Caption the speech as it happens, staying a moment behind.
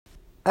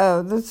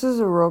Oh, this is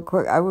a real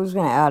quick. I was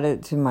going to add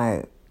it to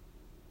my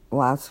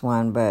last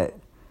one, but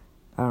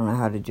I don't know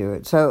how to do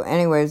it. So,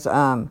 anyways,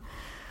 uh,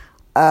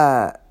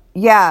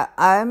 yeah,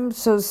 I'm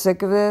so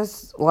sick of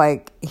this.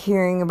 Like,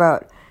 hearing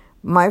about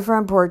my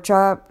friend Pork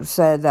Chop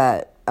said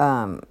that,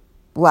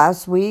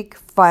 last week,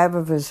 5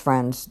 of his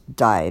friends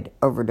died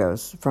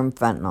overdose from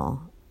fentanyl.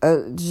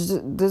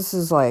 This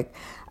is like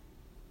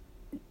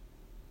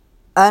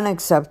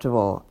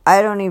unacceptable.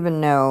 I don't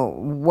even know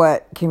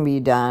what can be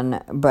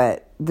done,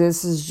 but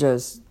this is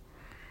just.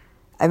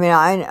 I mean,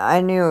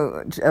 I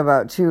knew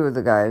about 2 of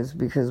the guys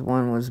because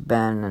one was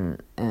Ben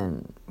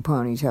and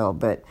Ponytail,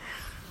 but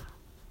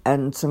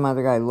and some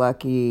other guy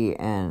Lucky,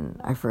 and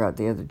I forgot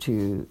the other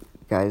 2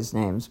 guys'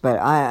 names. But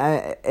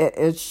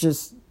it's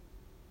just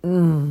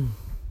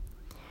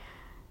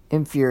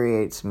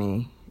infuriates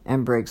me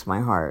and breaks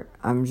my heart.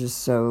 I'm just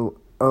so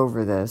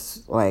over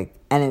this, like,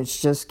 and it's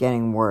just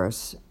getting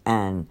worse.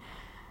 And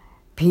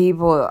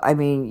people, I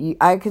mean,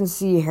 I can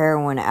see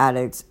heroin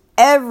addicts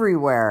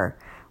everywhere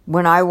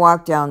when I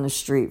walk down the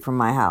street from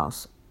my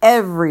house.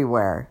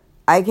 Everywhere.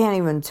 I can't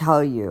even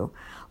tell you.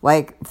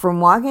 Like, from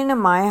walking to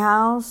my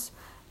house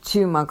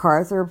to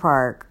MacArthur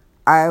Park,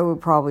 I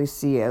would probably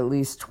see at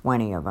least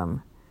 20 of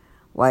them.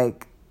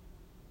 Like,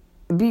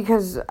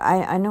 because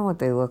I know what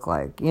they look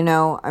like. You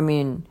know, I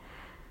mean,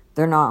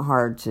 they're not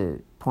hard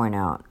to point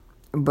out.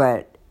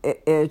 But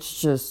it's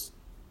just,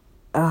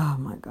 oh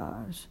my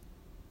gosh.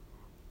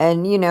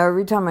 And, you know,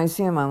 every time I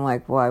see them, I'm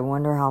like, well, I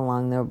wonder how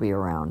long they'll be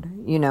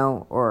around, you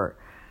know, or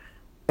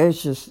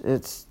it's just,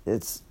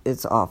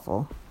 it's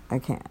awful. I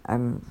can't,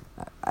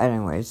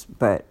 anyways,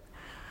 but,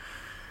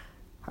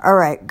 all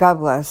right, God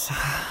bless.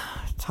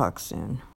 Talk soon.